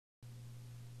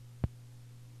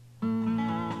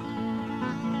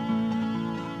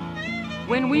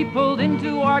When we pulled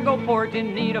into Argo Port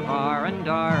in need of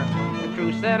R&R, the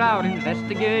crew set out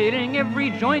investigating every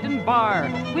joint and bar.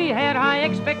 We had high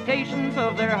expectations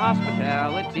of their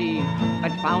hospitality,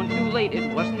 but found too late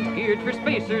it wasn't geared for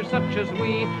spacers such as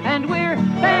we. And we're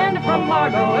banned from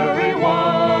Argo, everyone!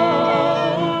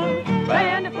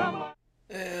 Banned from...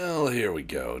 Well, here we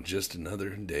go. Just another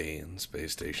day in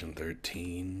Space Station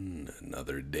 13.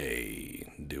 Another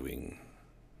day doing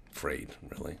freight,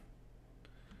 really.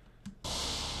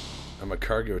 I'm a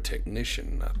cargo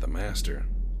technician, not the master.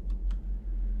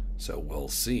 So we'll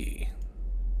see.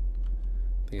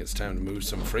 I think it's time to move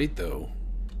some freight, though.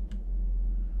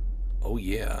 Oh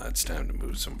yeah, it's time to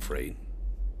move some freight.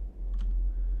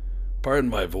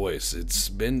 Pardon my voice. It's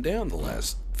been down the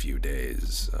last few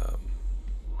days.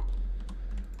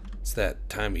 It's that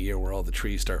time of year where all the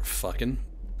trees start fucking,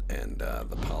 and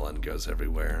the pollen goes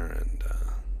everywhere, and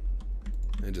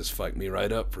it just fucked me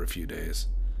right up for a few days.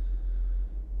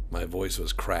 My voice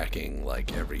was cracking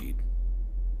like every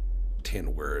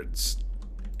 10 words,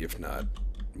 if not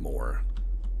more.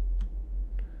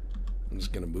 I'm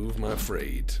just gonna move my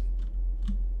freight.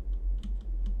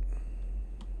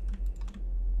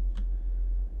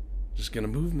 Just gonna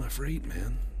move my freight,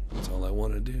 man. That's all I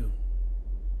want to do.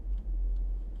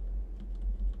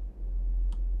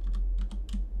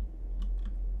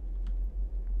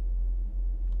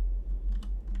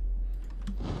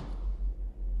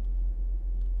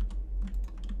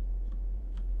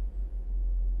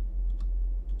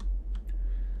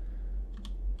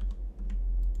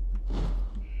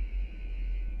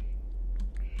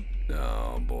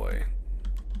 Oh boy.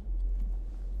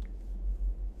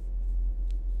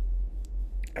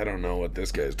 I don't know what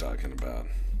this guy's talking about.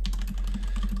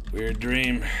 Weird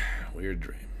dream. Weird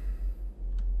dream.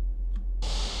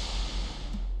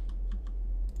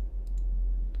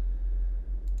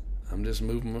 I'm just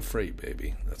moving my freight,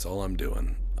 baby. That's all I'm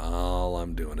doing. All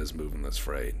I'm doing is moving this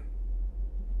freight.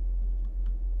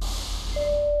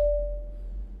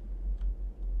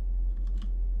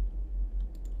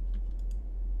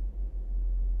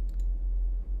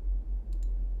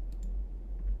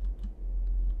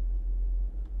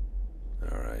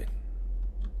 Alright.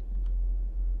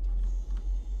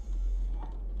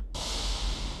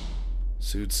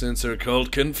 Suit sensor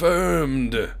cult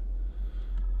confirmed. No,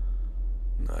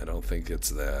 I don't think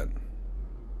it's that.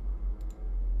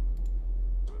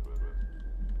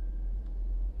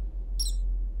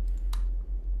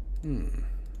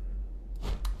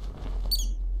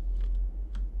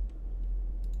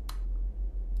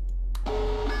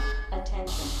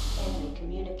 Attention, enemy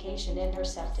communication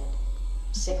intercepted.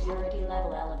 Security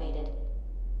level elevated.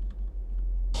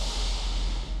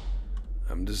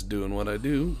 I'm just doing what I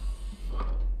do.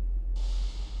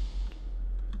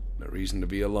 No reason to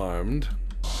be alarmed.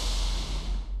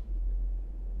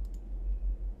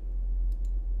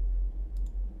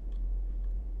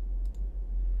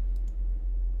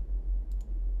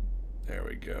 There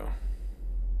we go.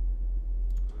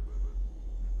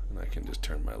 And I can just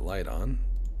turn my light on.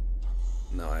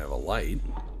 Now I have a light.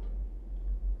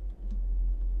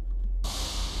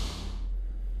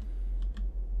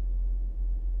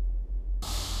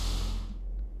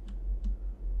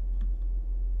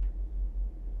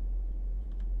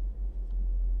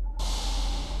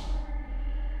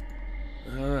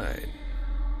 Alright.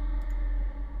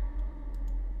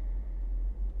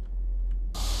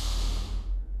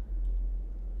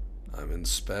 I'm in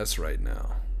space right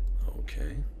now.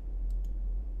 Okay.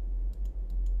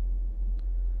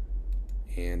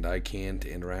 And I can't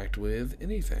interact with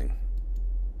anything.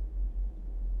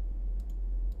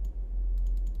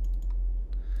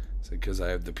 Is it because I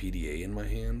have the PDA in my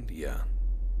hand? Yeah.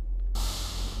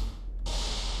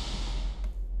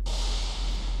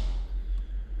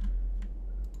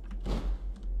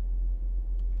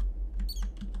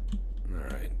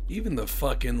 Alright. Even the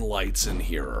fucking lights in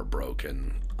here are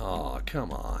broken. Aw,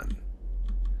 come on.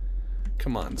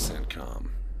 Come on, CENTCOM.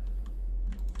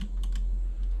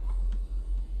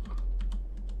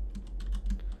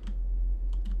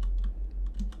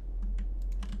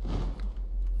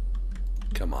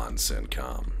 Come on,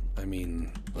 CENTCOM. I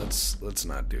mean, let's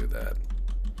not do that.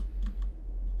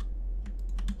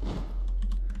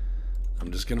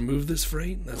 I'm just gonna move this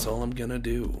freight. That's all I'm gonna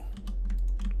do.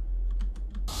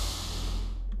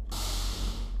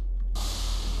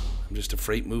 I'm just a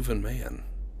freight moving man.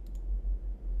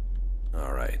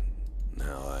 Alright.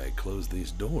 Now I close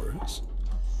these doors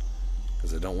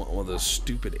because I don't want one of those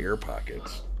stupid air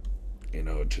pockets, you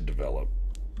know, to develop.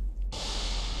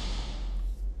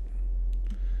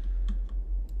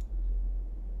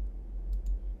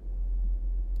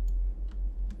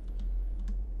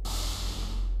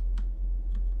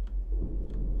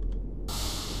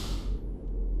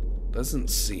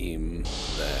 Doesn't seem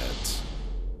that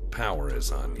power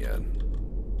is on yet.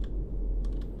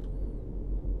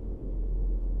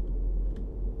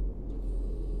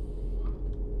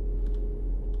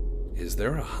 Is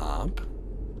there a hop?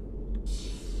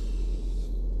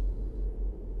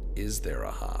 Is there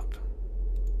a hop?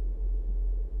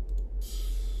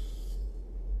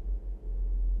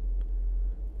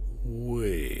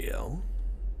 Well,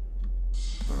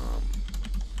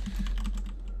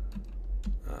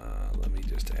 let me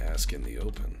just ask in the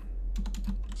open.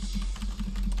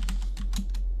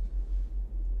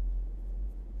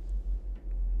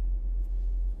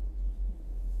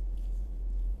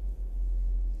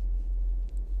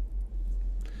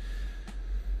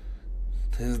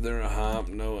 Is there a hop?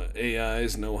 No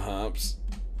AIs, no hops.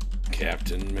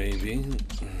 Captain, maybe.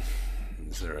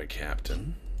 Is there a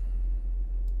captain?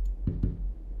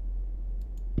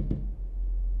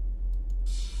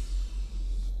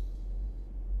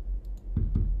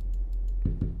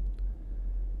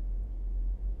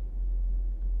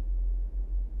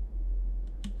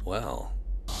 Well,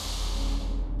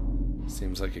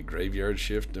 seems like a graveyard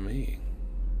shift to me.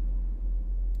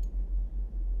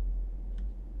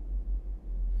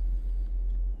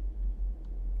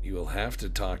 You will have to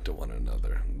talk to one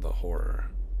another. The horror.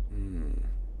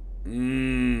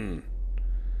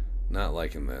 Not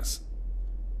liking this.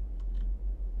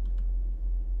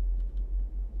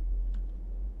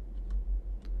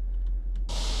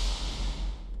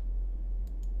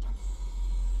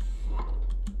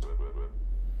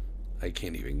 I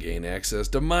can't even gain access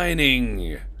to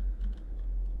mining.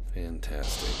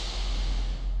 Fantastic.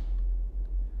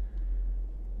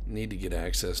 Need to get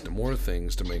access to more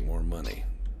things to make more money.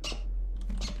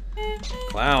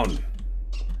 Clown.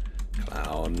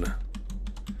 Clown.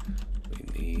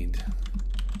 We need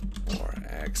more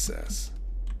access.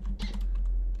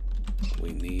 We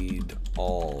need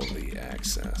all the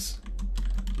access.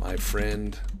 My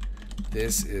friend,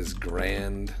 this is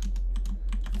Grand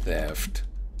Theft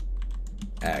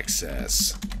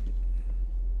Access.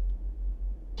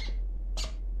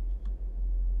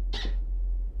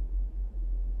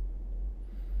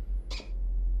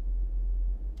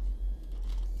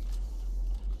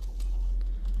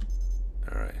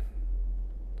 Alright.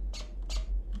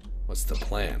 What's the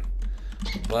plan?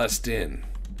 Bust in.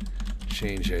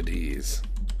 Change IDs.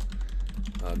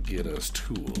 I'll get us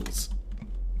tools.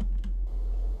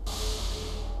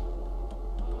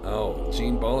 Oh,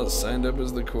 Gene Ball is signed up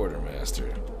as the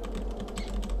quartermaster.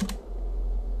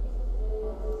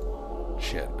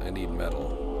 Shit, I need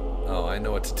metal. Oh, I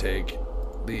know what to take.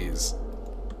 These.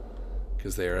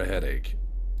 Because they are a headache.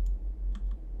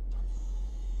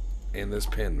 And this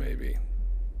pen, maybe.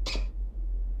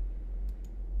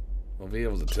 I'll be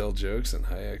able to tell jokes in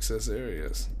high access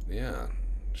areas. Yeah,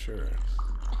 sure.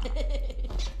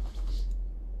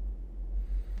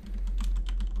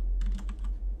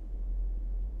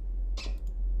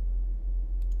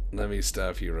 Let me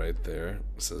stop you right there,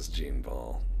 says Gene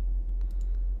Ball.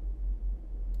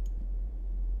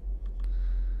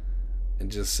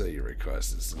 And just say your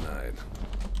request is denied.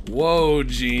 Whoa,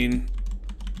 Gene.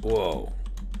 Whoa.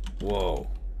 Whoa.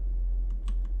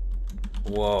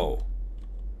 Whoa.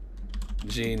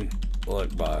 Gene,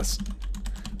 look, boss.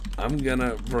 I'm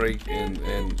gonna break in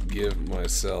and give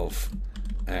myself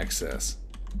access.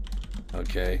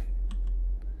 Okay?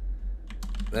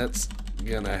 That's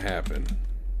gonna happen.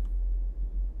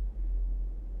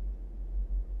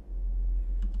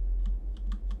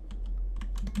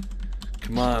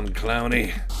 Come on,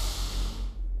 Clowny.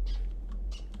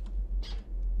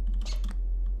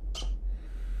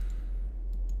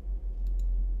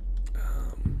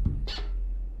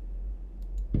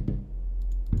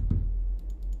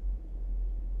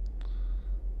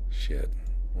 Shit.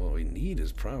 What we need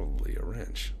is probably a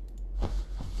wrench.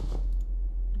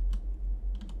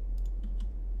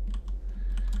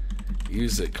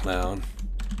 Use it, clown.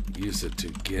 Use it to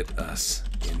get us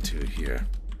into here.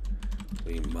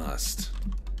 We must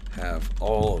have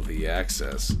all of the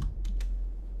access.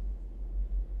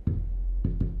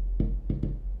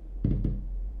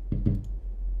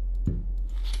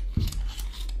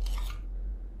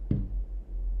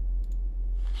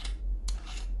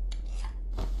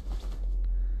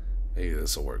 Maybe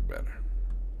this will work better.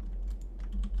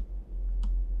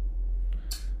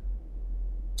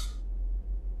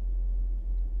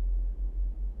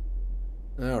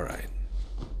 All right.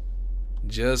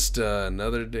 Just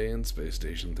another day in Space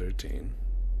Station 13.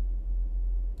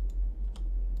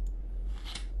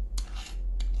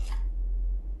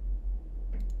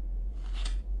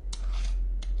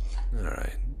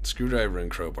 Alright. Screwdriver and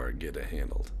crowbar get it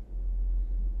handled.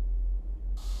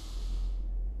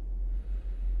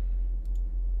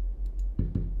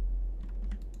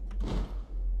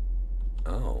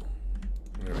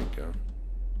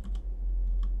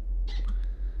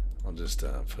 I'll just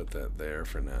put that there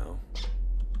for now.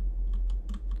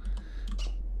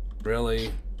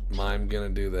 Really? Mime gonna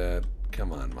do that?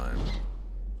 Come on, Mime.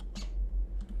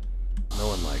 No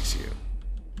one likes you.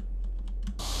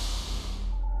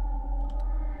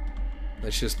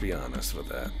 Let's just be honest with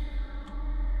that.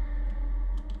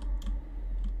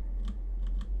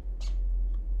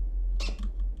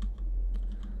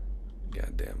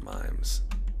 Goddamn mimes.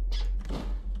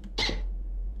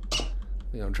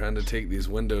 I'm trying to take these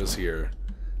windows here.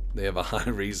 They have a high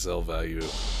resale value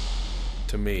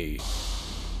to me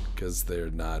because they're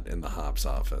not in the Hops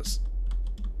office.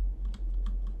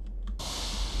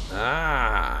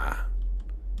 Ah!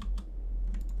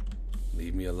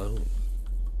 Leave me alone.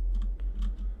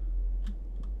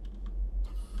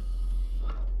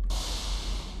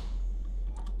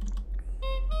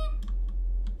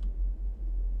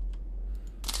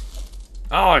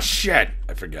 Oh shit!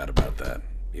 I forgot about that.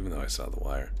 Even though I saw the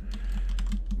wire.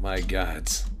 My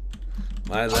gods.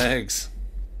 My legs.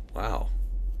 Wow.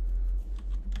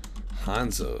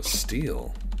 Hanzo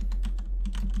steel.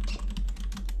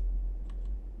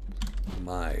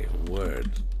 My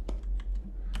word.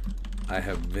 I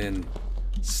have been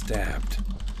stabbed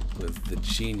with the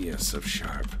genius of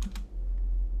Sharp.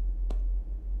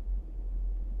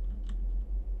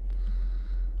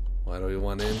 Why do we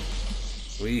want in?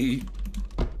 We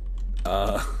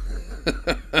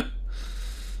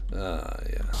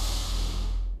yeah.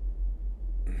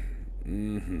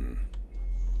 Mm-hmm.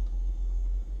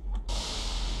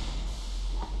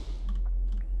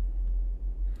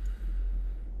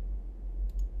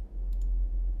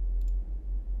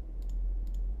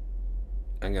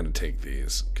 I'm gonna take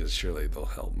these, because surely they'll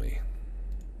help me.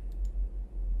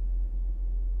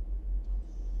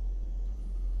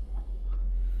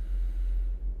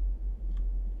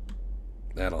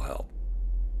 That'll help.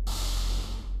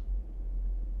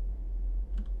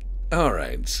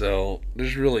 Alright, so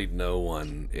there's really no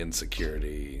one in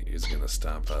security who's gonna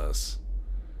stop us.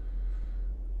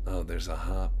 Oh, there's a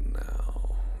hop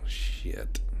now.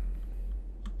 Shit.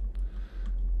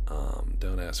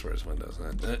 Don't ask where his window's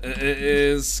at.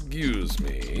 Excuse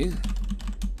me.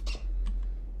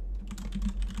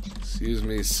 Excuse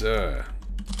me, sir.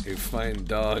 A fine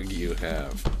dog you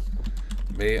have.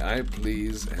 May I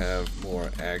please have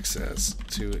more access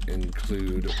to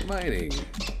include mining?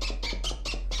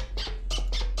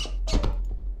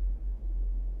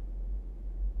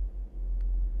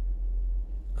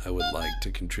 I would like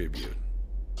to contribute.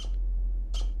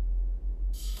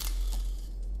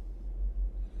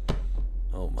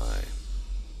 Oh my.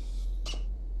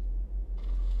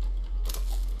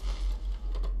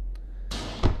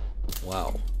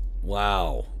 Wow.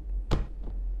 Wow.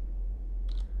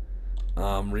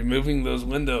 Removing those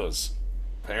windows.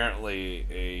 Apparently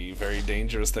a very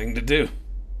dangerous thing to do.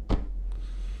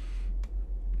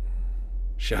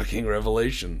 Shocking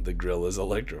revelation. The grill is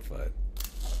electrified.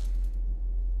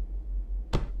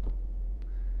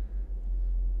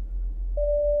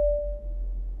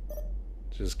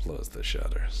 Just close the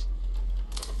shutters.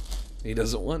 He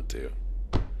doesn't want to.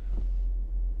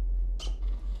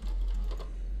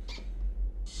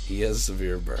 He has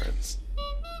severe burns.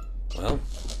 Well,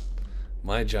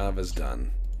 my job is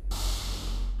done.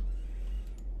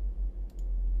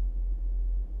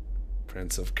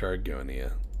 Prince of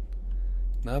Cargonia.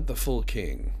 Not the full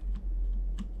king.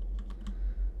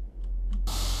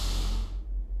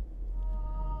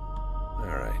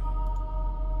 Alright.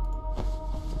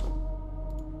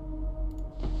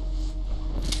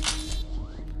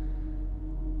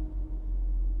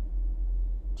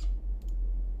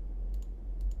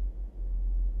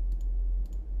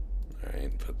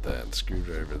 Alright, put that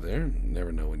screwdriver there.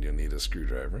 Never know when you'll need a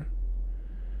screwdriver.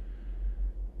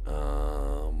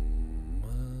 I'll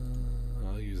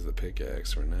use the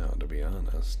pickaxe for now, to be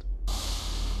honest.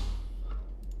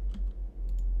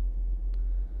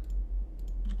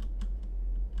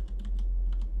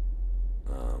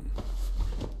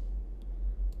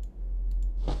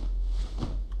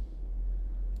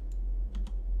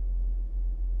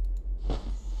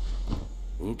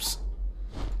 Oops.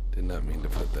 Did not mean to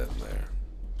put that in there.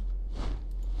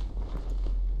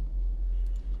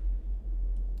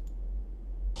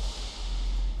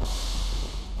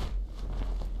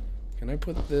 Can I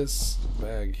put this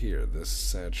bag here? This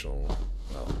satchel.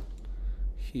 Well,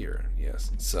 here.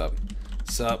 Yes. Sup.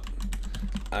 Sup.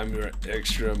 I'm your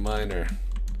extra miner.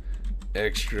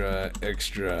 Extra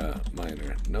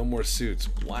miner. No more suits.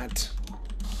 What?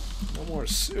 No more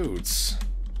suits.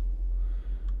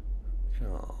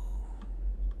 Oh.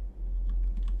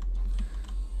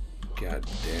 God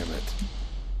damn it.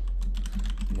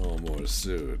 No more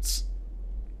suits.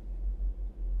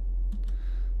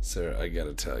 Sir, I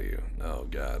gotta tell you. Oh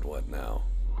God, what now?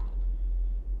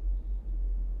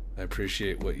 I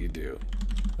appreciate what you do.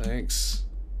 Thanks.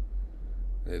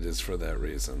 It is for that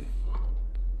reason.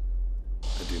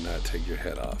 I do not take your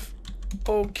head off.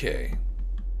 Okay.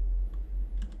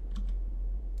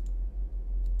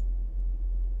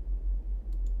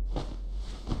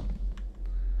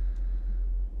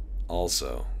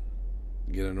 Also,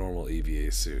 get a normal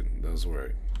EVA suit. Those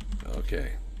work.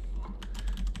 Okay.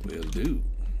 Will do.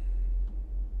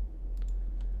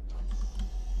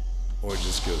 Or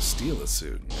just go steal a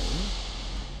suit.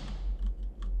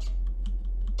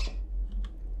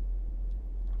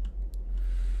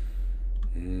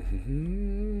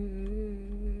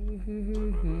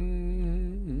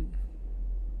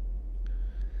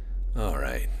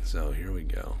 Alright, so here we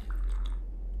go.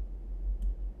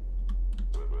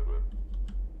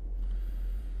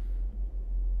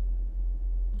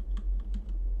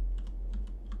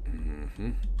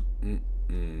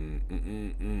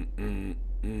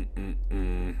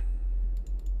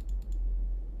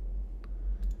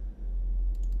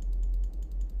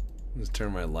 Let's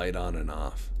turn my light on and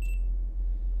off.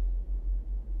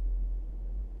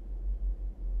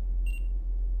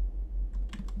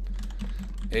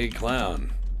 Hey,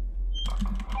 clown.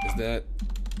 Is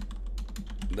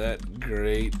that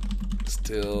grate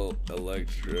still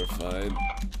electrified?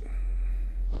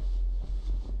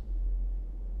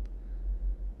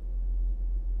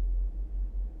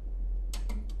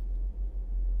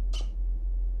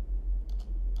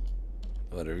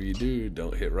 Whatever you do,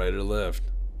 don't hit right or left.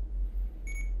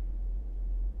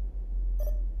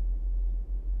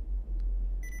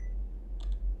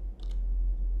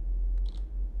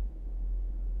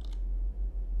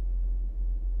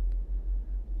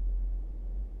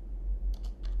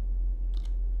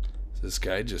 Is this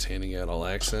guy just handing out all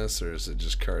access, or is it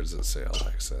just cards that say all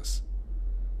access?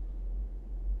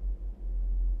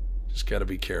 Just gotta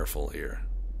be careful here.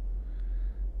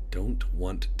 Don't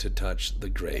want to touch the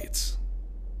grates.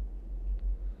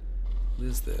 What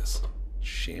is this?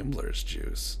 Shambler's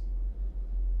juice.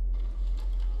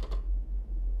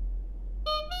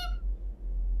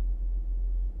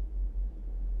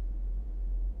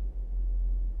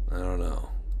 I don't know.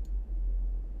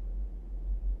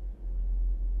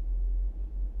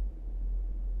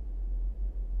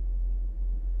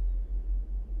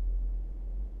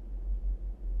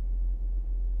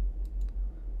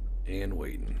 And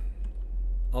waiting.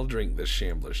 I'll drink this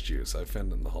Shambler's juice I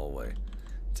found in the hallway.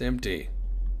 It's empty.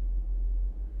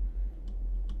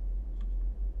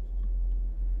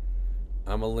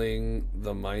 Ummeling,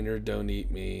 the miner don't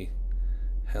eat me.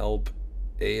 Help,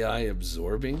 AI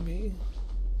absorbing me?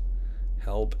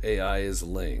 Help, AI is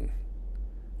Ling.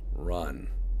 Run.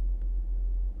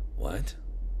 What?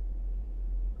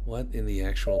 What in the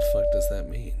actual fuck does that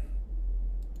mean?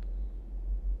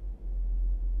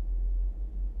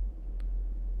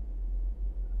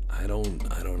 I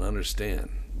don't understand.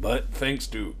 But thanks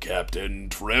to Captain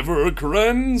Trevor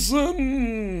Cranston,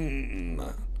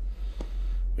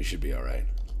 we should be alright.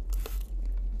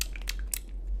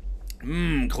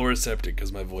 Chloroseptic,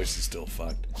 because my voice is still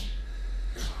fucked.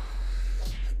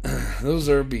 Those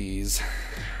are bees.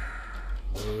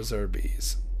 Those are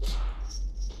bees.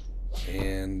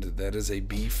 And that is a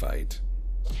bee fight.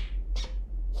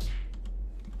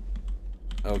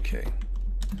 Okay.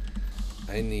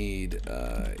 I need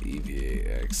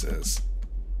EVA access.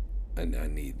 And I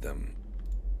need them.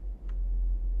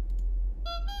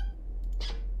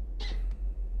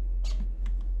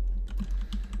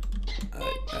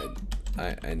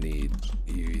 I need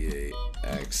EVA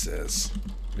access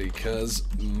because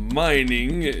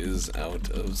mining is out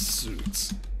of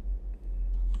suits.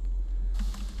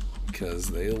 Because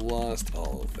they lost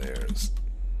all of theirs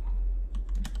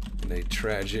in a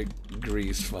tragic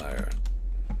grease fire.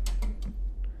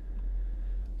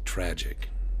 Tragic.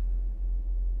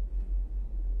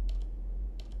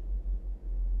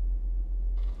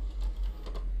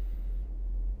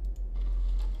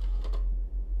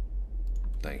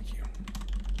 Thank you.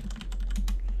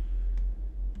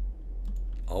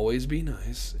 Always be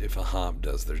nice if a hob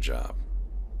does their job.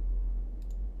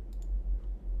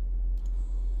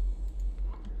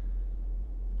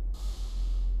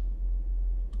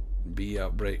 Bee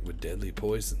outbreak with deadly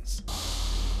poisons.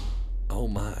 Oh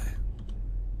my.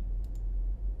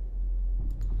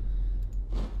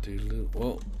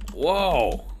 Whoa.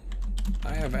 Whoa!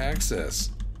 I have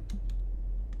access.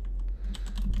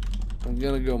 I'm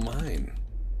gonna go mine.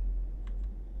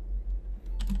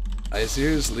 I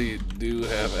seriously do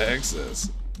have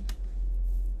access.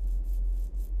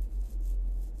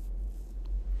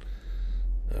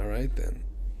 Alright then.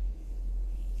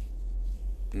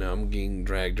 Now I'm getting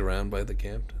dragged around by the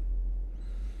captain.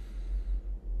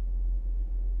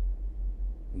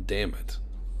 Damn it.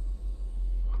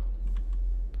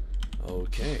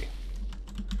 Okay.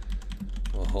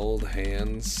 We'll hold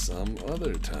hands some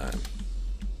other time.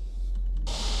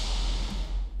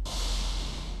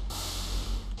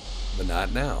 But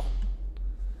not now.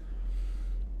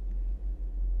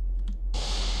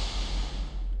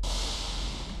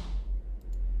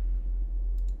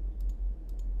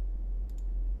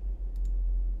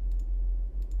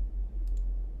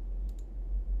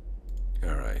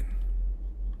 Alright.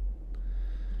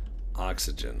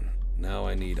 Oxygen. Now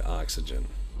I need oxygen.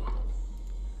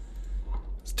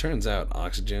 It turns out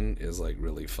oxygen is like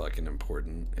really fucking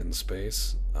important in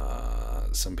space.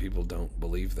 Some people don't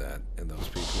believe that, and those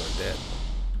people are dead.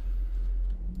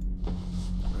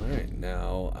 Alright,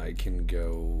 now I can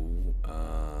go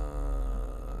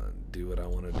do what I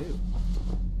want to do.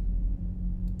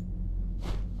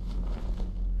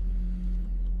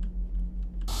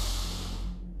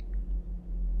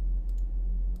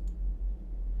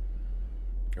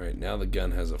 Alright, now the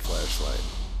gun has a flashlight.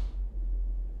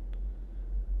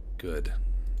 Good.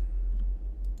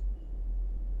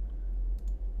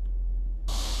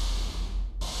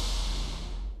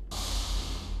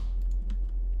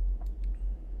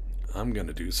 I'm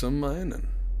gonna do some mining.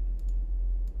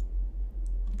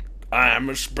 I'm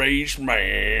a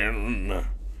spaceman.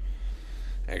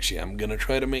 Actually, I'm gonna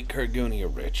try to make Cargonia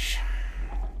rich.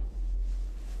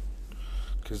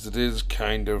 Because it is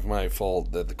kind of my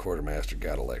fault that the quartermaster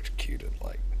got electrocuted,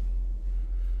 like,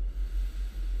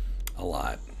 a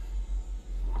lot.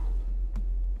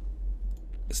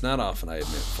 It's not often I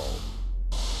admit fault.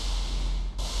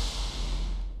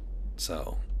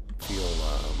 So,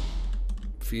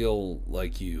 feel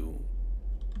like you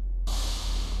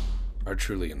are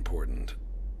truly important.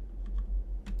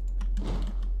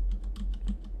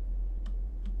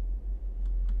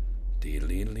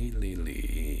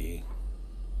 Dee-lee-lee-lee-lee.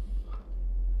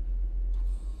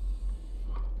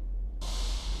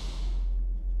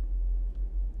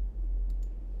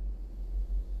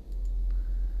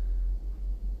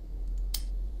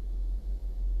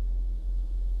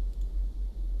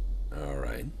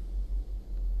 Alright.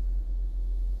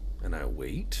 And I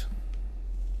wait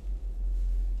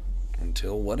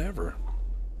until whatever.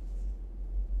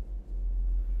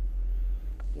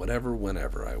 Whatever,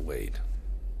 whenever I wait.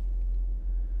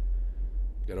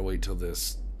 Gotta wait till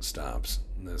this stops.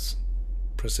 This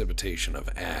precipitation of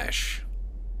ash.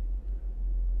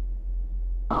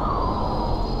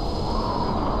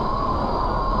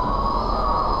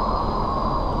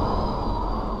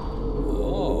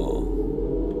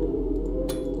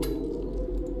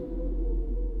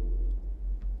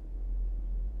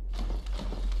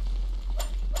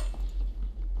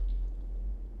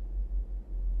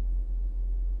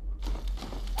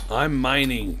 I'm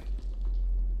mining.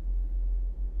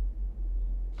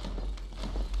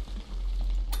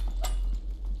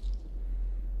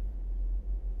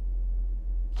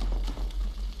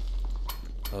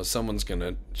 Oh, someone's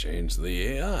gonna change the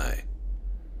AI.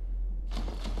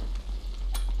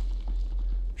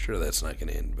 Sure, that's not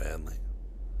gonna end badly.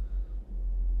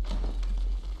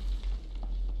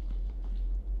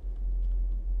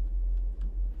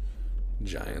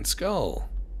 Giant skull.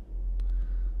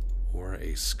 Or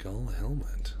a skull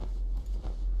helmet.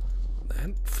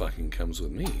 That fucking comes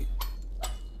with me.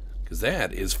 Because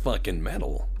that is fucking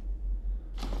metal.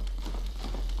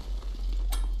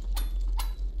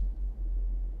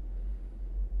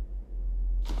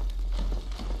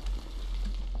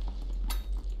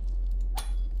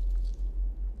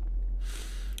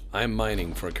 I'm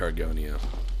mining for Cargonia.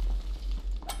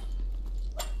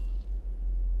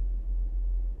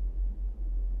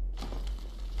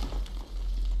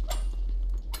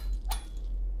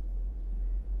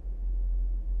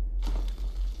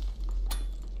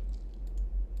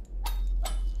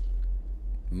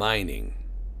 Mining.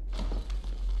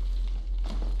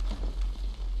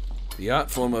 The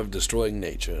art form of destroying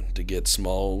nature to get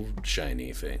small,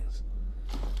 shiny things.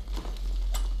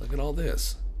 Look at all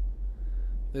this.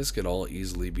 This could all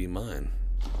easily be mine.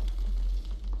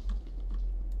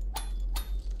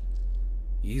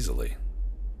 Easily.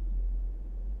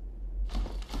 I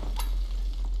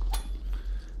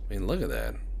mean, look at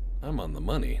that. I'm on the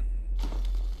money.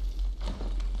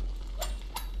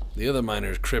 The other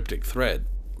miner's cryptic threat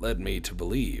led me to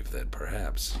believe that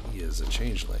perhaps he is a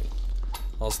changeling.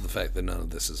 Also the fact that none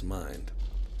of this is mined.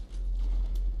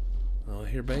 Oh, I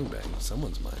hear bang bang.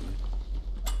 Someone's mining.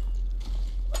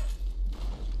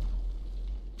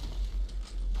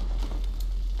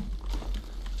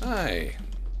 Hi.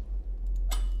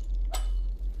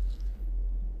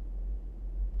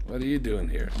 What are you doing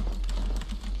here?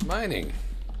 Mining.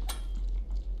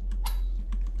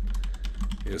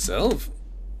 Yourself?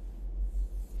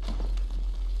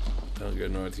 Don't go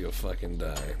north, you'll fucking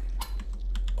die.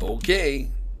 Okay.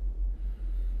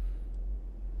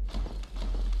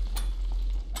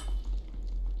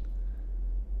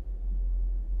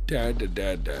 Dad, dad,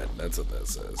 dad, dad. That's what that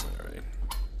says. Alright.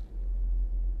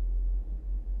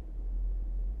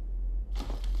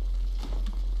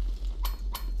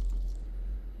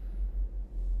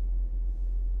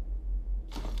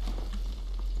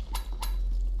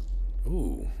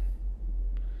 Ooh.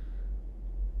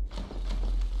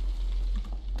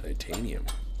 Titanium.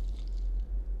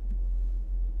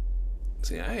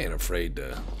 See, I ain't afraid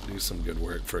to do some good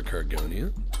work for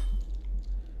Cargonia.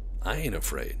 I ain't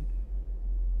afraid.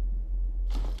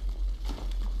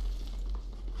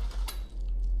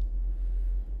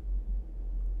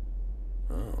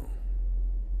 Oh.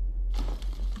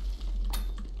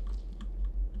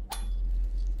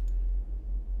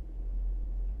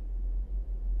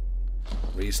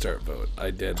 Restart vote.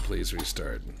 I did. Please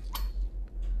restart.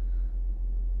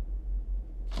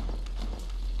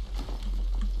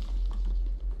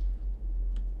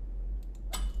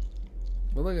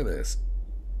 Well, look at this.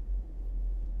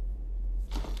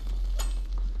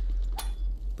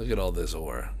 Look at all this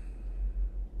ore.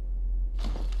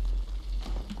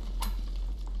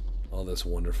 All this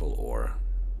wonderful ore.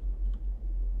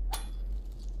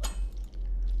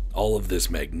 All of this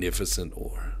magnificent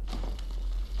ore.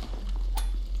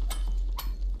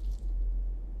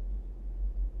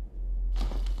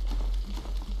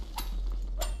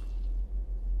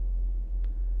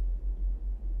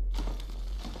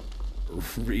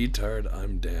 Retard,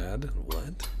 I'm dad.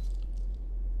 What?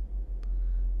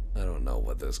 I don't know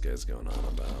what this guy's going on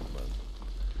about, but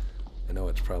I know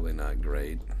it's probably not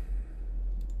great.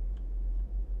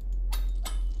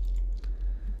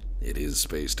 It is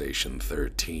Space Station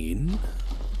 13.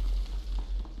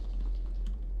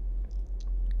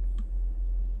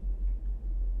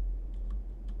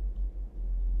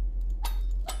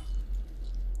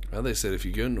 Well, they said if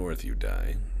you go north, you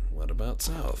die. What about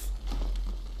south?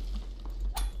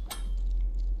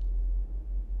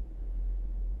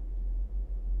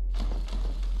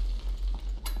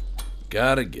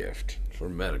 Got a gift for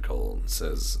medical,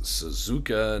 says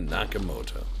Suzuka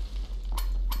Nakamoto.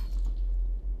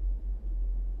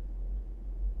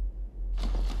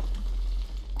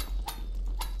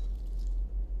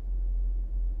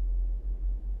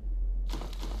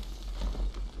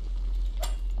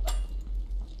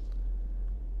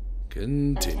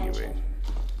 Continuing.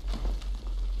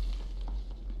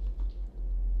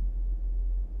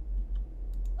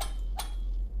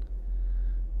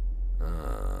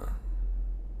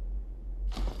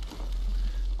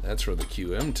 That's for the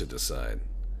QM to decide,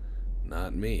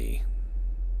 not me.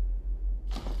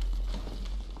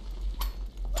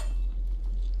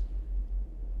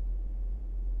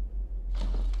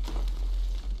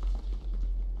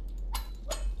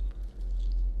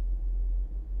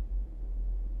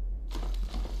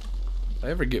 If I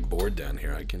ever get bored down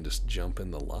here, I can just jump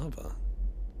in the lava.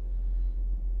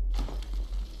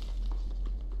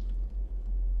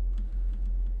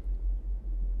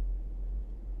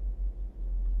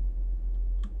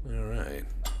 Alright.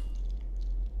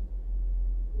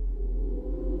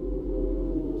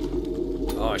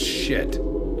 Oh shit.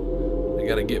 I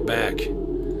gotta get back.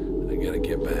 I gotta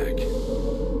get back.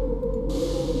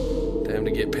 Time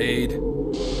to get paid.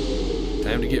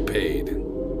 Time to get paid.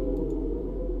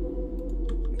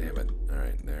 Damn it.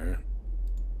 Alright, there.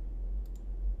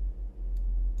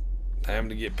 Time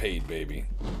to get paid, baby.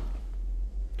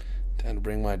 Time to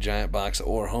bring my giant box of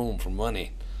ore home for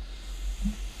money.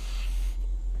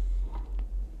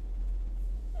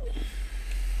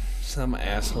 Some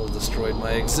asshole destroyed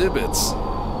my exhibits.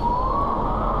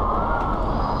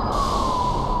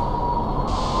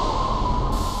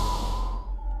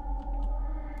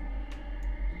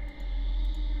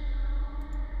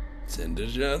 Send a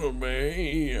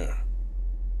gentleman.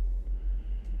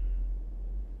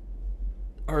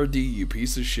 RD, you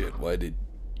piece of shit. Why did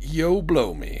yo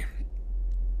blow me?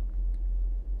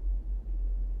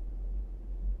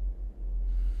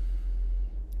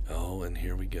 Oh, and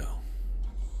here we go.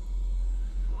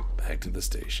 Back to the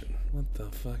station. What the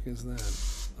fuck is that?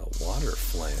 A water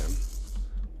flam?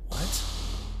 What?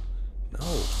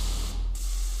 No. It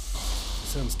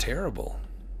sounds terrible.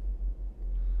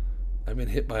 I've been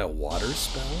hit by a water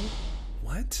spell?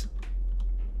 What?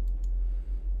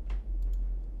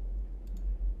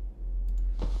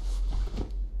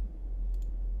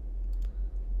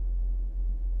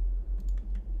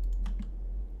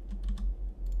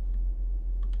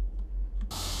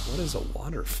 What is a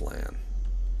water flan?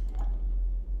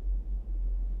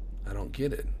 I don't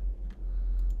get it.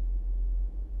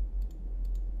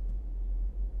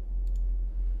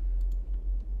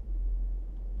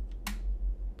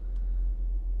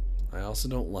 I also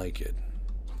don't like it.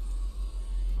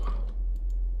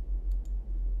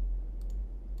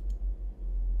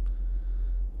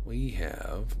 We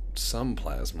have some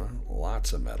plasma,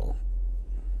 lots of metal,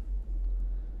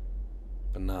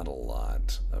 but not a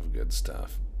lot of good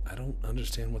stuff. I don't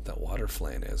understand what that water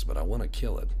flan is, but I want to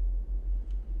kill it.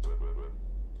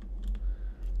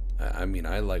 I mean,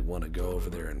 I like want to go over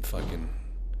there and fucking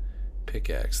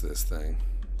pickaxe this thing.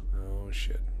 Oh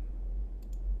shit.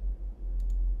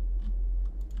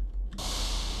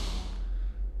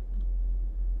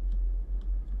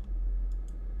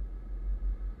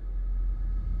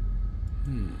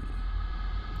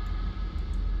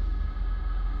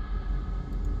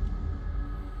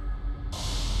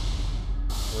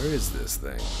 Where is this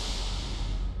thing?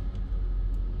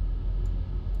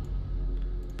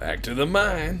 Back to the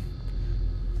mine.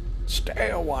 Stay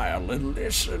a while and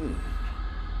listen.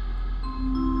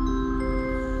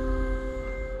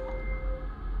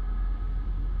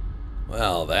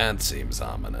 Well, that seems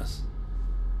ominous.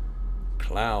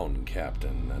 Clown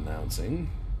Captain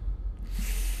announcing.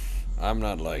 I'm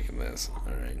not liking this.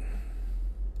 Alright.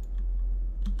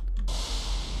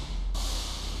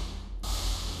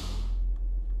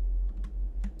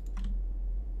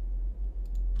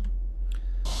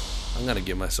 I'm gonna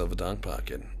give myself a dog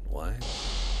pocket. Why?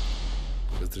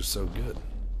 Because they're so good.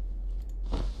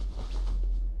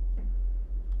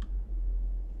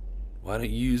 Why don't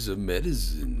you use a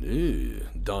medicine? Ew.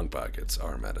 Dog pockets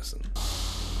are medicine.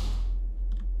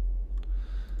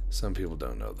 Some people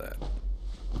don't know that.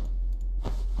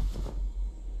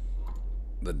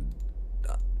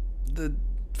 The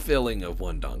filling of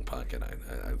one dog pocket,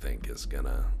 I think, is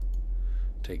gonna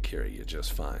take care of you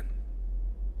just fine.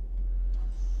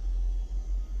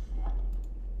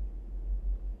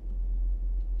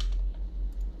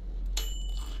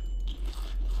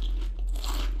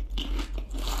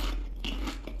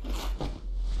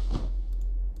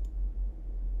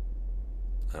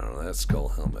 I don't know, that skull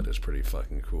helmet is pretty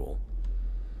fucking cool.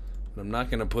 But I'm not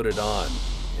gonna put it on.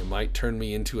 It might turn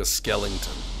me into a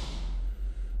skeleton.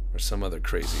 Or some other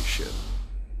crazy shit.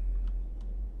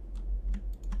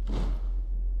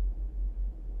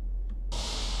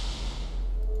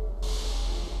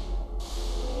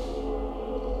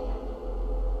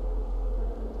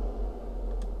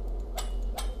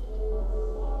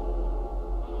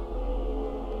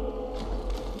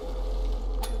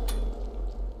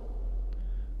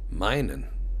 Mining.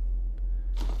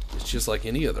 It's just like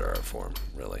any other art form,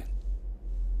 really.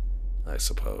 I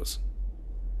suppose.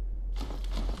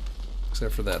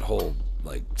 Except for that whole,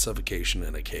 like, suffocation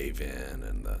in a cave-in,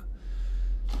 and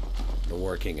the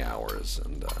working hours,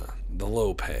 and the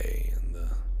low pay, and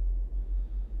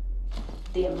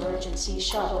the emergency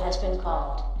shuttle has been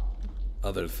called.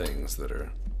 Other things that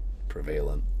are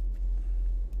prevalent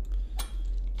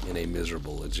in a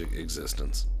miserable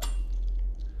existence.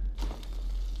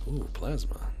 Ooh,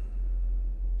 plasma.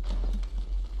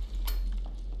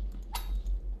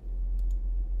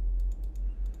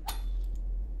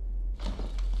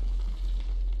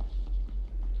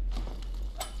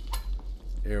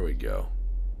 Here we go.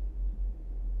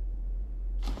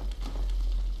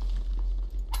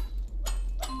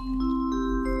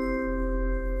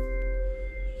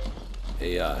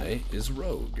 AI is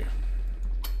rogue,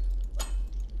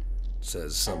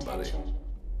 says somebody. Attention.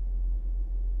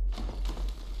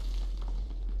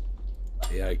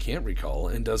 AI can't recall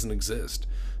and doesn't exist.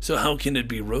 So how can it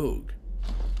be rogue?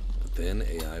 But then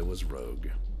AI was rogue.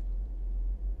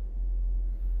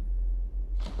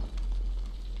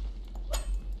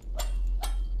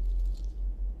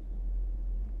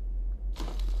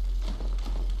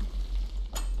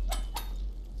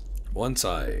 Once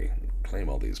I claim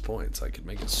all these points, I could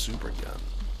make a super gun.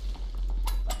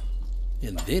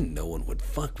 And then no one would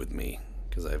fuck with me,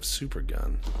 because I have super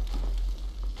gun.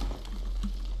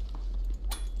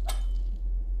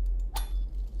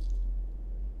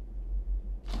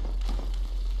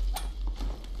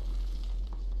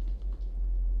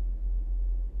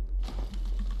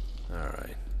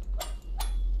 Alright.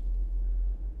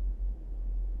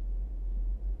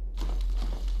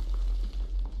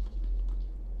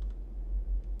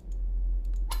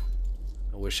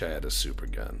 I wish I had a super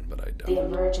gun, but I don't. The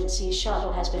emergency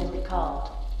shuttle has been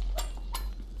recalled.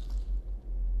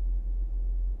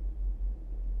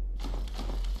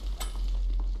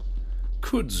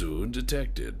 Kudzu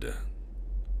detected.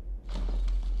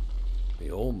 The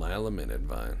old mile a minute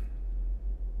vine.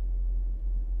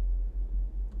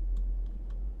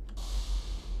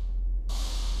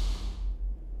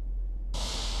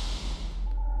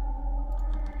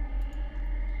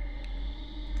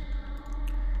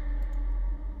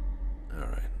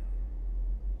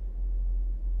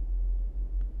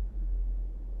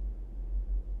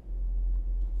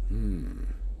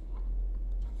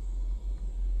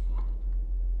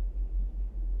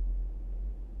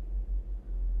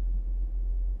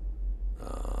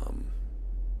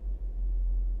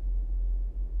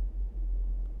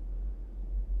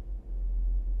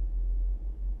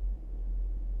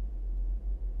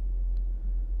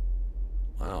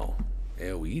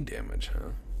 AoE damage, huh?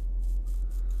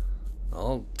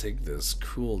 I'll take this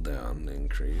cooldown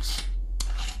increase.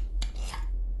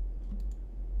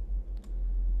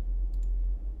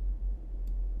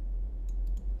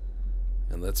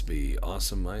 And let's be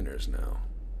awesome miners now.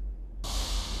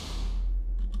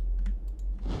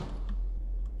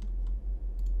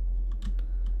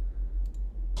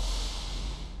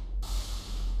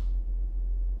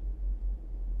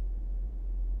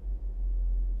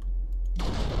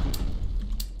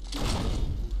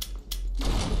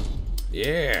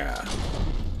 Yeah.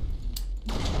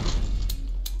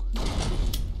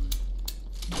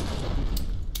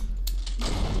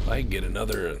 If I can get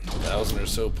another 1,000 or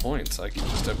so points, I can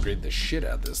just upgrade the shit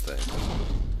out of this thing.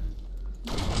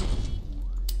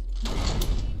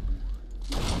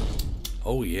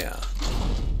 Oh yeah.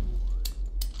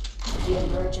 The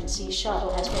emergency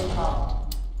shuttle has been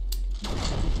called.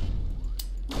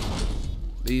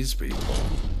 These people.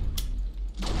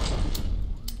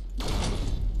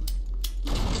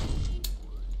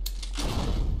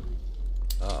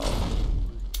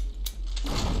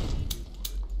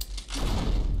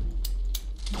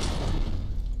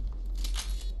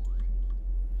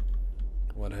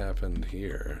 What happened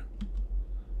here?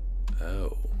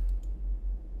 Oh.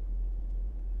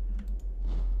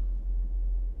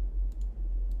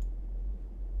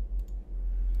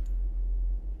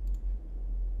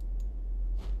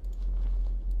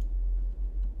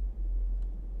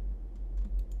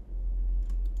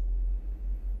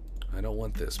 I don't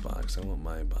want this box. I want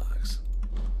my box.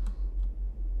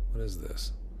 What is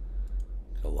this?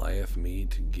 Goliath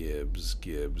meat, Gibbs,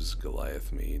 Gibbs,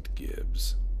 Goliath meat,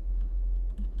 Gibbs.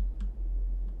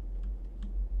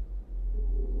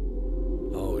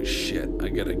 Oh shit, I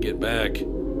gotta get back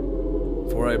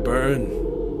before I burn.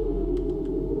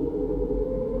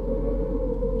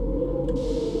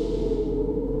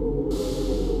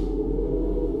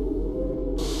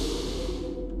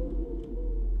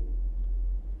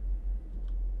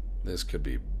 This could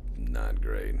be not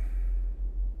great.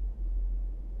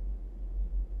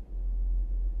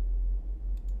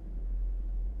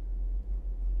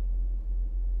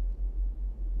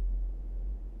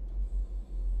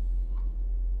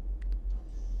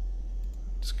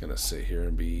 Just gonna sit here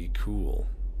and be cool.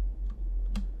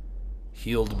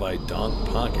 Healed by Donk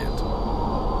Pocket.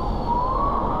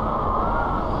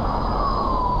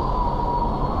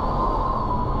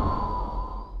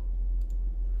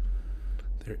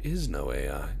 There is no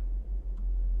AI.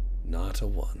 Not a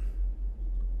one.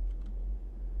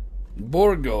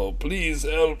 Borgo, please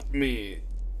help me.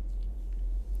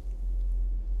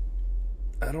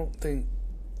 I don't think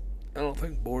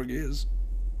Borg is.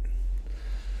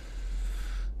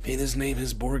 I mean, his name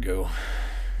is Borgo.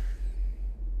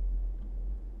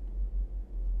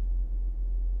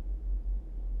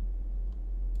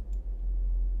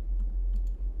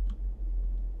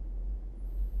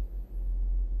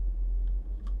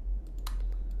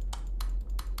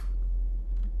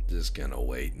 Just gonna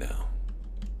wait now.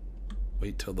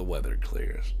 Wait till the weather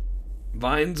clears.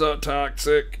 Vines are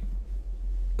toxic,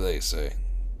 they say.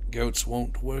 Goats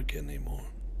won't work anymore.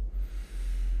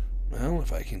 Well,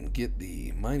 if I can get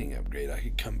the mining upgrade, I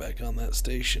could come back on that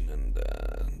station and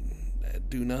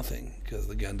do nothing, because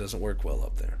the gun doesn't work well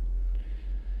up there.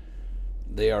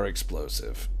 They are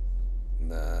explosive.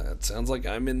 It sounds like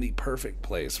I'm in the perfect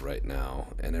place right now,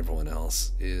 and everyone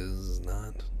else is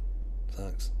not.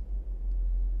 Sucks.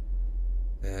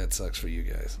 Yeah, it sucks for you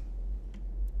guys.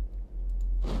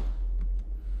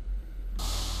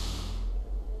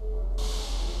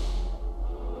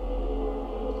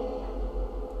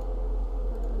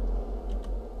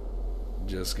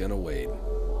 Just gonna wait.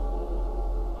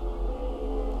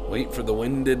 Wait for the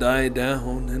wind to die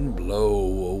down and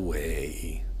blow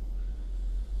away.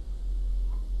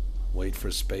 Wait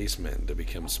for spacemen to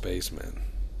become spacemen.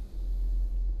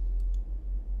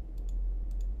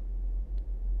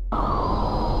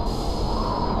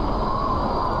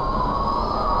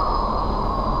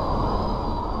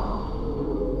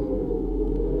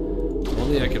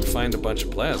 Only I could find a bunch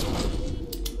of plasma.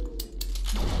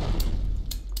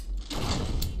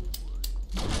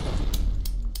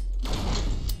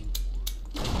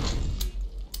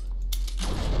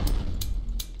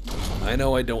 I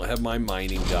know I don't have my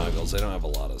mining goggles. I don't have a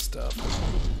lot of stuff.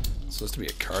 It's supposed to be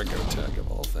a cargo tech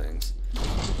of all things.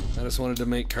 I just wanted to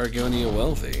make Cargonia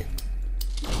wealthy.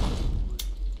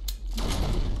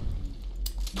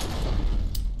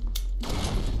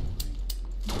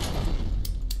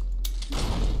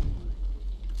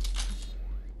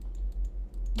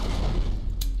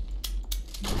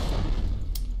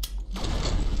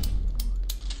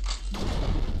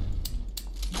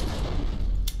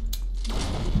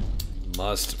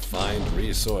 Must find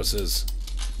resources.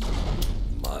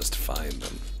 Must find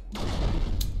them.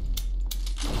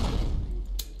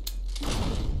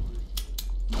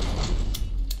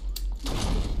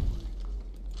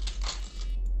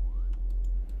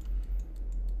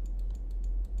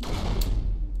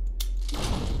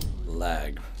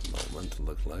 Lag moment to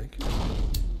look like.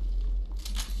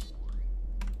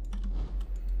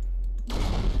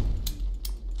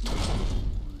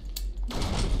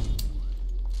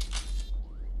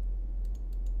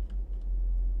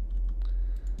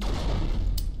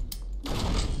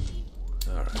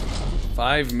 All right,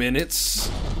 5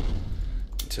 minutes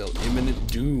until imminent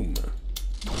doom.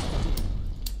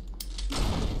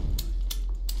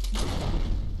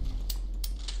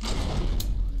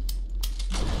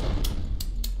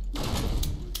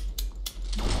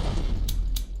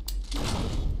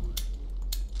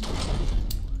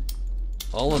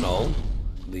 All in all,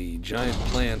 the giant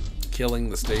plant killing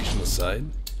the station aside,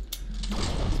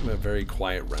 it's been a very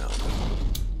quiet round.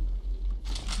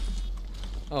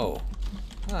 Oh,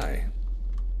 hi.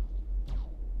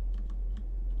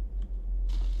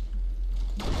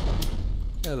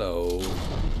 Hello.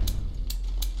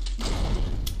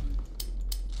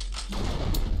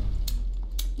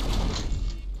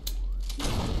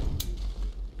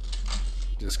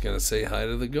 Just gonna say hi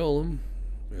to the golem,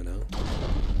 you know.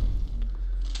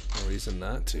 No reason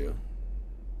not to.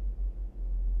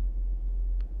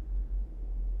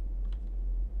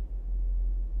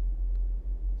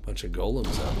 Bunch of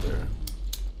golems out there.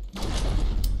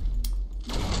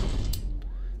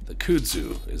 The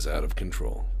kudzu is out of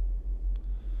control.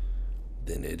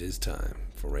 Then it is time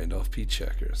for Randolph P.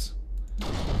 Checkers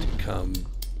to come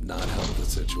not help the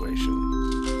situation.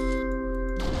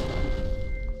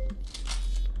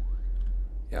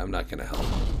 Yeah, I'm not gonna help,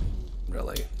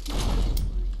 really.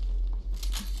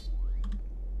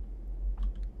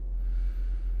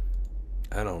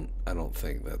 I don't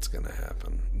think that's gonna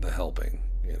happen. The helping,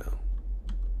 you know.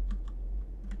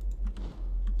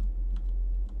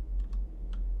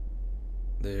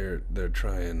 They're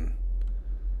trying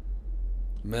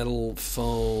metal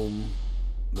foam.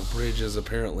 The bridge is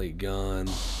apparently gone.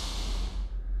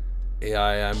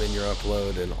 AI, I'm in your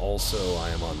upload, and also I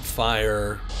am on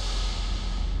fire.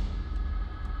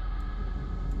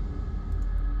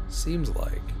 Seems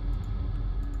like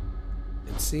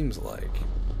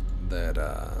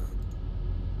that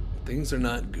things are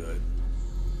not good.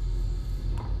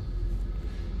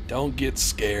 Don't get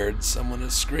scared, someone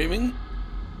is screaming.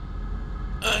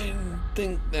 I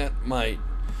think that might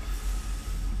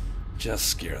just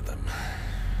scare them.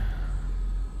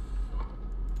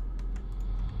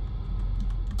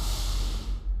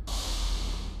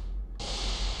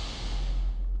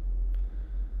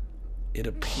 It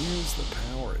appears the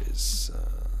power is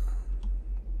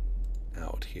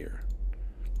out here.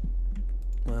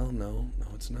 Well, no,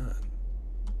 it's not.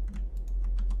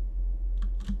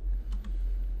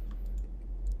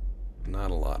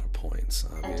 Not a lot of points,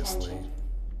 obviously. Attention.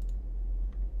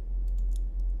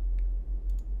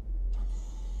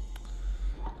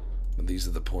 But these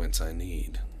are the points I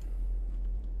need.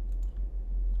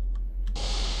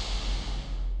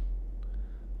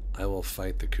 I will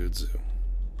fight the kudzu.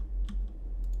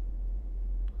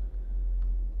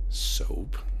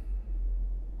 Soap.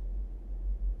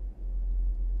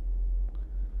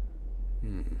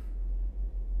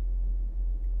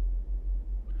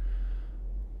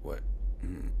 What?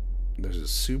 There's a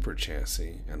super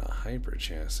chassis and a hyper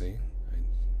chassis. I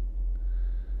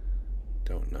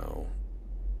don't know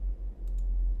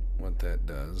what that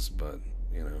does, but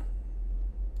you know.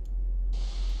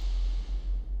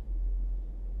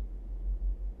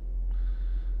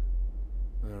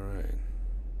 Alright.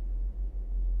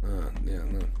 Yeah,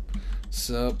 no.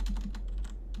 Sup.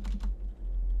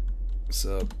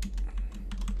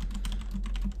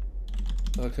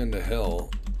 Welcome to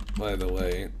hell, by the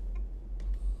way.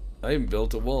 I even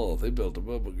built a wall. They built a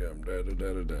bubblegum. Da da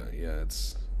da da da. Yeah,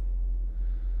 it's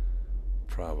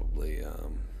probably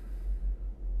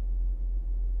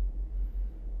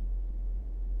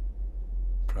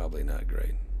probably not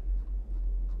great.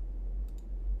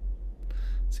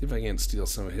 See if I can't steal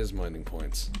some of his mining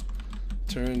points.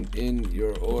 Turn in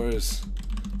your ores.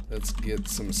 Let's get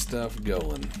some stuff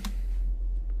going.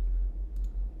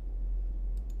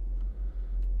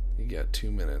 You got 2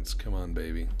 minutes. Come on,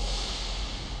 baby.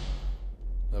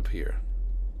 Up here.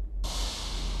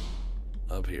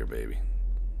 Up here, baby.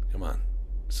 Come on.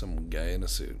 Some guy in a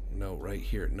suit. No, right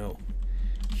here. No.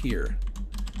 Here.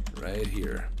 Right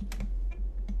here.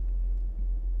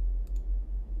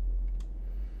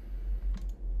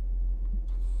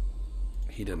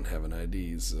 He didn't have an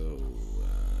ID, so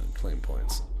claim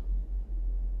points.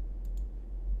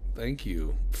 Thank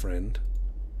you, friend.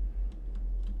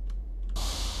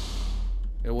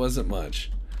 It wasn't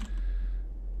much.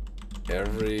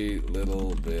 Every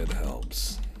little bit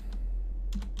helps.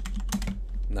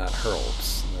 Not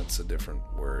helps. That's a different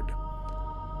word.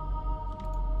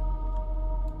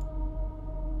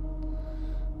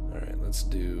 Alright, let's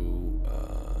do,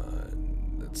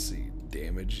 let's see,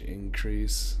 damage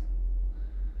increase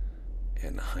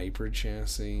and hyper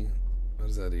chassis. What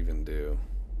does that even do?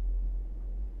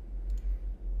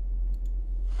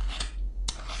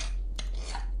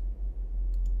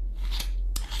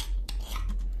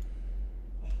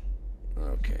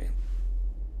 Okay.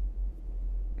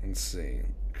 Let's see.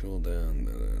 Cooldown,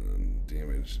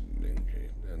 damage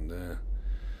increase, and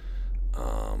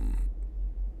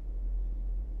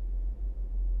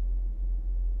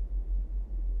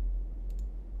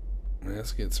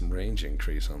let's get some range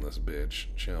increase on this bitch,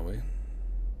 shall we?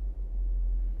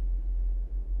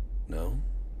 No?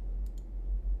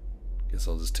 Guess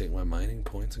I'll just take my mining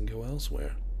points and go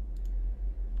elsewhere.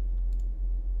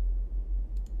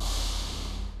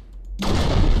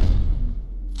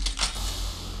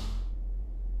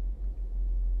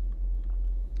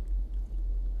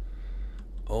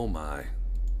 Oh my.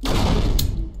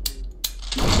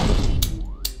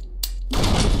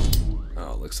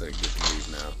 Oh, looks like I get to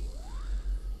leave now.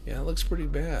 Yeah, it looks pretty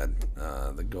bad.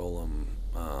 The golem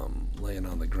laying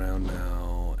on the ground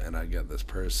now, and I got this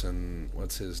person.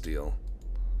 What's his deal?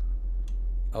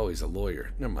 Oh, he's a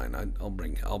lawyer. Never mind.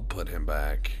 I'll put him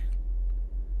back.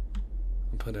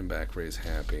 I'll put him back where he's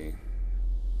happy.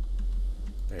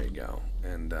 There you go.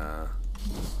 And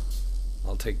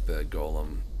I'll take the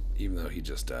golem, even though he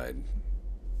just died.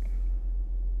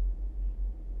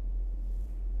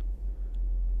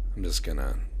 I'm just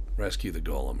gonna rescue the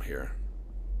golem here.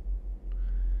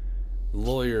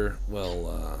 Lawyer,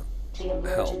 well, the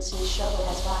emergency shuttle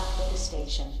has docked with the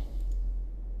station.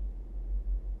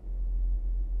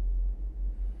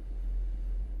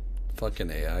 Fucking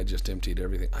AI just emptied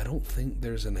everything. I don't think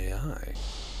there's an AI.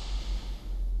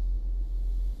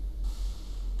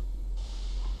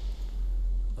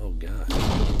 Oh god.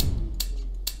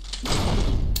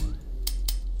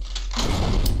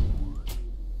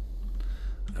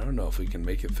 I don't know if we can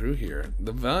make it through here.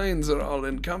 The vines are all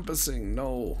encompassing.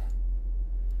 No.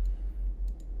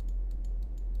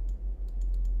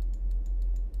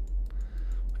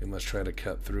 We must try to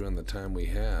cut through in the time we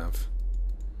have.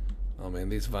 Oh man,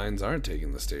 these vines aren't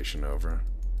taking the station over.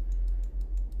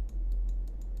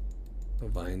 The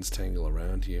vines tangle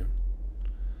around you.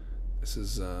 This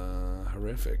is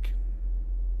horrific.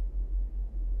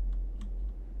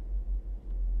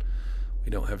 We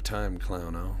don't have time,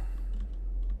 Clowno.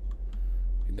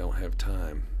 We don't have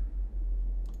time.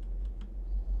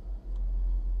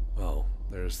 Oh,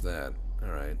 there's that.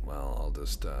 Alright, well, I'll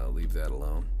just leave that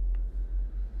alone.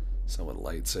 Someone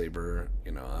lightsaber,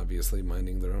 you know, obviously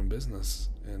minding their own business.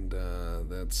 And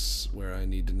that's where I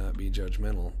need to not be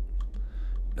judgmental.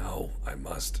 No, I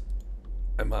must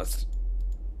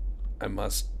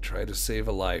try to save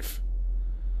a life.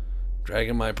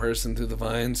 Dragging my person through the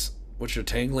vines, which are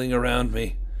tangling around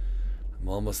me. I'm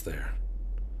almost there.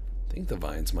 I think the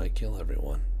vines might kill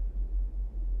everyone.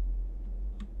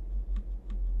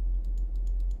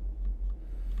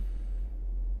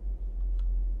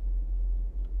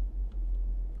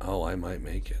 Oh, I might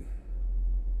make it.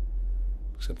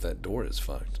 Except that door is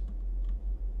fucked.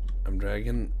 I'm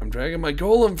dragging my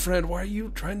golem friend. Why are you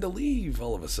trying to leave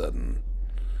all of a sudden?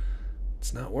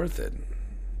 It's not worth it.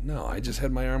 No, I just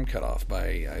had my arm cut off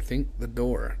by, I think, the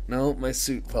door. No, my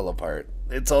suit fell apart.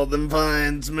 It's all them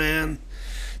vines, man.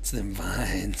 It's them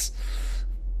vines.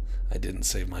 I didn't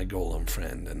save my golem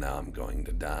friend, and now I'm going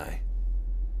to die.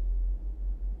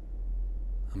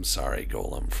 I'm sorry,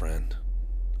 golem friend.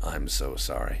 I'm so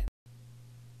sorry.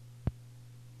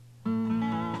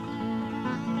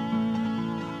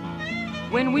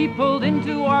 When we pulled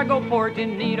into Argo Port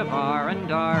in need of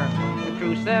R&R, the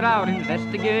crew set out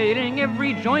investigating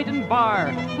every joint and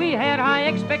bar. We had high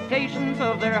expectations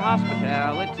of their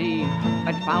hospitality,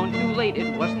 but found too late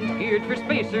it wasn't geared for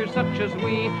spacers such as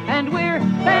we. And we're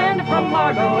banned from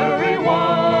Largo, everyone.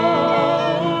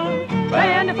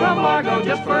 Banned from Largo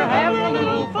just for having a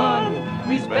little fun.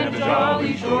 We spent a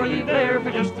jolly shore leave there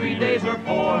for just 3 days or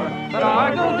 4, but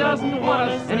Argo doesn't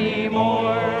want us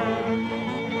anymore.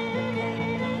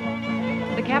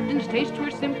 The captain's tastes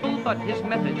were simple, but his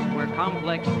methods were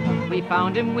complex. We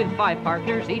found him with 5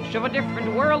 partners, each of a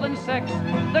different world and sex.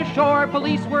 The shore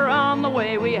police were on the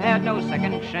way, we had no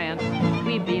second chance.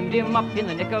 We beamed him up in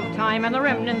the nick of time and the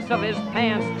remnants of his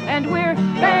pants. And we're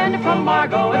banned from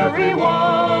Largo, everyone.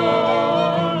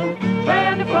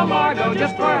 band from Argo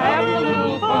just for having a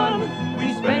little fun.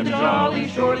 We spent a jolly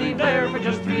shore leave there for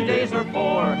just 3 days or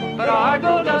 4, but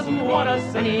Argo doesn't want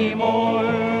us anymore.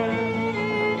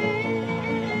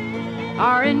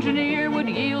 Our engineer would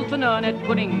yield to none at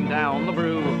putting down the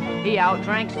brew. He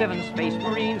outdrank 7 space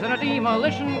marines and a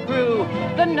demolition crew.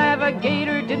 The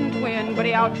navigator didn't win, but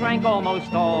he outdrank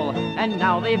almost all. And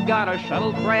now they've got a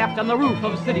shuttlecraft on the roof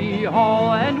of City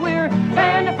Hall. And we're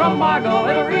banned from Argo,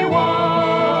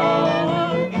 everyone.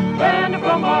 Banned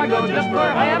from Argo just for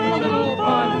having a little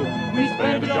fun. We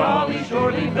spent a jolly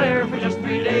shore leave there for just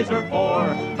 3 days or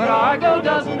 4, but Argo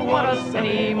doesn't want us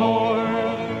anymore.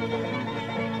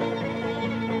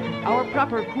 Our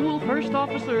proper cool first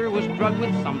officer was drugged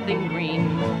with something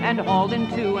green and hauled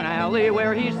into an alley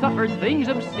where he suffered things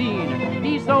obscene.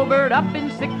 He sobered up in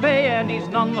sick bay and he's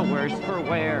none the worse for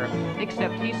wear,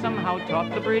 except he somehow taught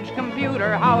the bridge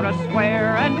computer how to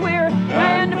swear. And we're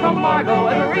banned from Argo,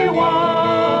 everyone.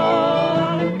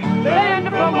 Banned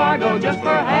from Argo just for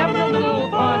having a little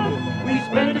fun. We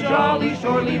spent a jolly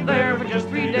shore leave there for just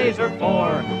 3 days or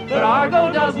 4, but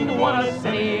Argo doesn't want us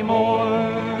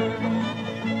anymore.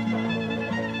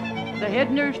 The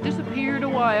head nurse disappeared a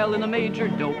while in the major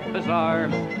dope bazaar,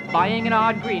 buying an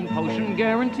odd green potion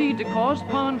guaranteed to cause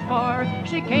Ponfar.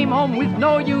 She came home with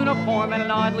no uniform and an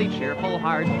oddly cheerful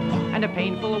heart, and a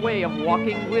painful way of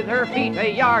walking with her feet a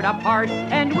yard apart.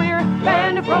 And we're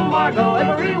banned from Argo,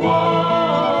 everyone.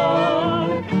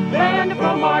 Banned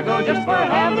from Argo just for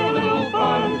having a little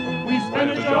fun. We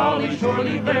spent a jolly shore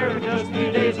leave there for just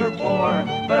 3 days or 4,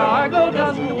 but Argo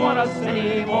doesn't want us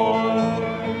anymore.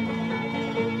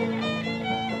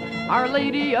 Our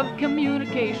Lady of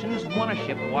Communications won a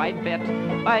ship-wide bet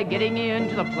by getting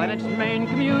into the planet's main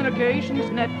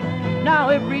communications net. Now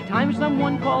every time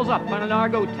someone calls up on an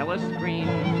Argo telescreen,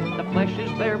 the flesh is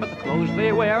there, but the clothes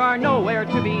they wear are nowhere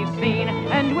to be seen.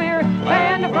 And we're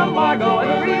banned from Argo,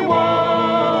 everyone.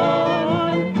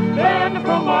 Banned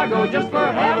from Argo just for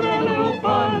having a little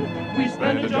fun. We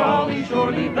spent a jolly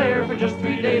shore leave there for just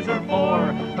 3 days or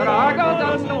 4, but Argo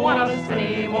doesn't want us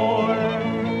anymore.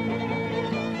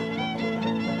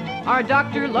 Our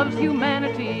doctor loves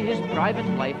humanity, his private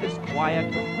life is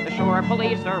quiet. The shore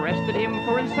police arrested him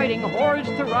for inciting hordes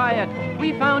to riot.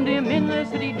 We found him in the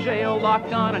city jail,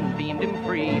 locked on and beamed him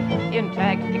free,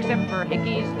 intact except for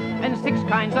hickeys and 6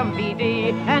 kinds of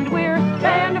VD. And we're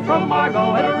banned from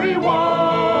Argo, everyone.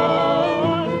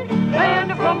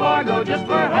 Banned from Argo just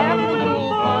for having a little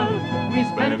fun. We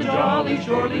spent a jolly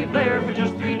shore leave there for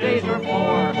just 3 days or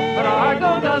 4, but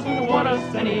Argo doesn't want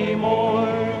us anymore.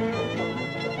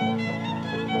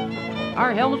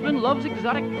 Our helmsman loves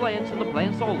exotic plants, and the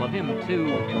plants all love him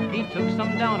too. He took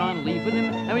some down on leave with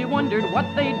him, and we wondered what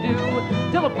they'd do,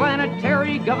 till the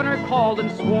planetary governor called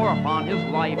and swore upon his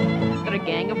life that a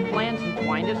gang of plants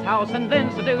entwined his house and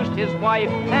then seduced his wife.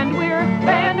 And we're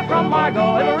banned from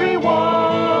Argo, everyone.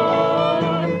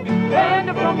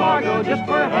 Banned from Argo just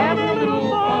for having a little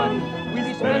fun.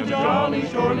 We spent a jolly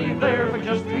shore leave there for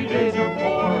just 3 days or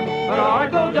 4, but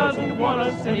Argo doesn't want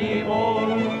us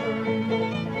anymore.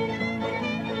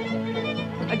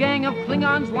 A gang of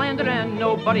Klingons landed and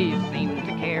nobody seemed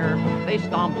to care. They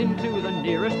stomped into the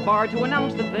nearest bar to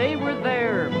announce that they were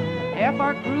there. Half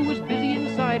our crew was busy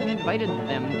inside and invited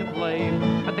them to play,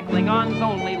 but the Klingons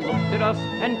only looked at us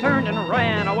and turned and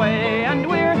ran away. And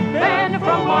we're banned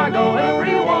from Argo,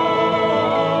 everyone.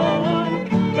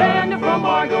 Banned from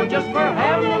Argo just for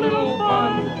having a little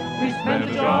fun. We spent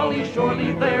a jolly shore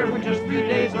leave there for just 3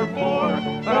 days or 4,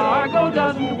 but Argo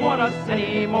doesn't want us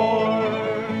anymore.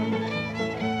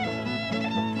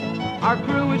 Our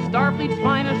crew is Starfleet's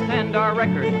finest, and our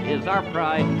record is our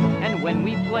pride. And when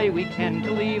we play, we tend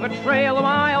to leave a trail a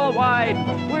mile wide.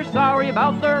 We're sorry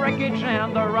about the wreckage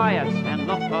and the riots and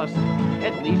the fuss.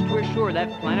 At least we're sure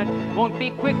that planet won't be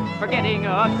quick forgetting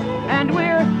us. And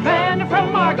we're banned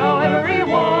from Argo,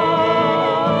 everyone.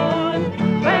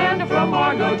 Banned from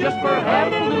Argo just for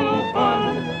having a little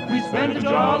fun. We spent a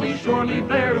jolly shore leave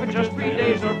there for just 3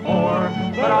 days or 4,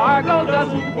 but Argo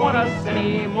doesn't want us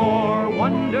anymore.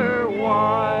 Wonder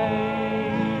why?